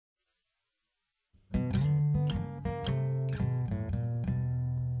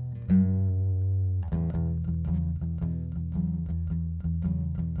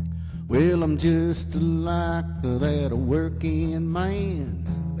Well, I'm just like that a working man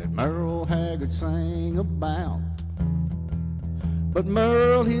that Merle Haggard sang about. But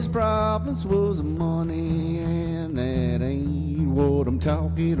Merle, his problems was money, and that ain't what I'm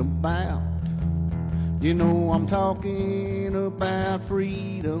talking about. You know I'm talking about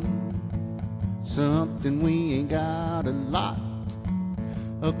freedom, something we ain't got a lot.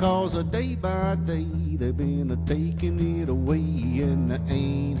 'Cause day by day they've been taking it away, and I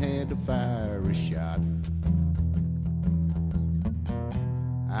ain't had to fire a shot.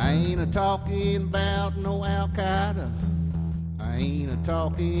 I ain't talking about no Al-Qaeda, I ain't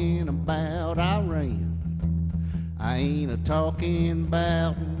talking about Iran, I ain't talking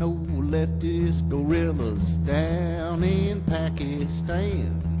about no leftist guerrillas down in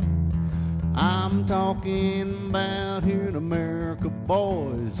Pakistan. I'm talking about here in America,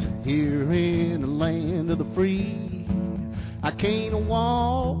 boys, here in the land of the free. I can't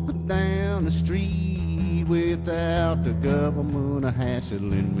walk down the street without the government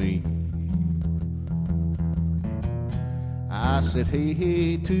hassling me. I said, hey,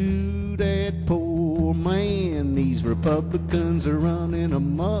 hey, to that poor man, these Republicans are running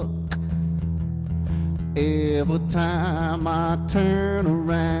amok. Every time I turn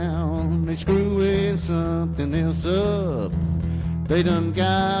around, they're screwing something else up. They done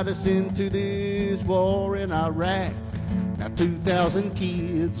got us into this war in Iraq. Now 2,000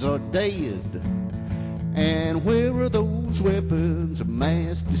 kids are dead. And where are those weapons of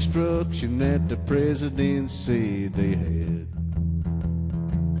mass destruction that the president said they had?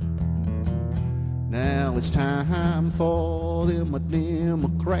 Now it's time for them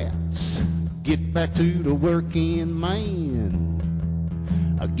Democrats get back to the working man.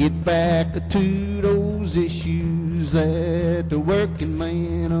 Get back to those issues that the working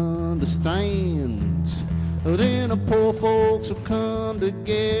man understands. Then the poor folks will come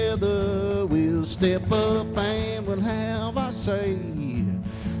together, we'll step up and we'll have our say.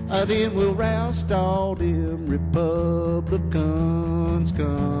 Then we'll roust all them Republicans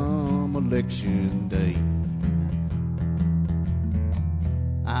come election day.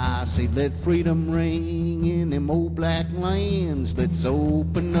 I say let freedom ring in them old black lands. Let's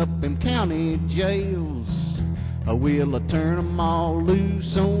open up them county jails. We'll turn them all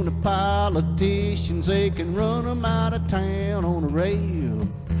loose on the politicians. They can run them out of town on a rail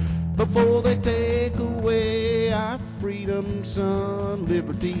before they take away our freedom, son.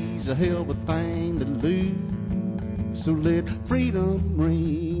 Liberty's a hell of a thing to lose. So let freedom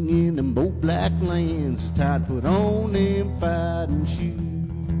ring in them old black lands. It's time to put on them fighting shoes.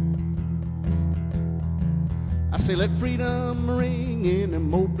 I say let freedom ring in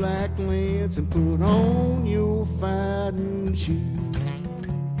them old black lands and put on your fighting shoes.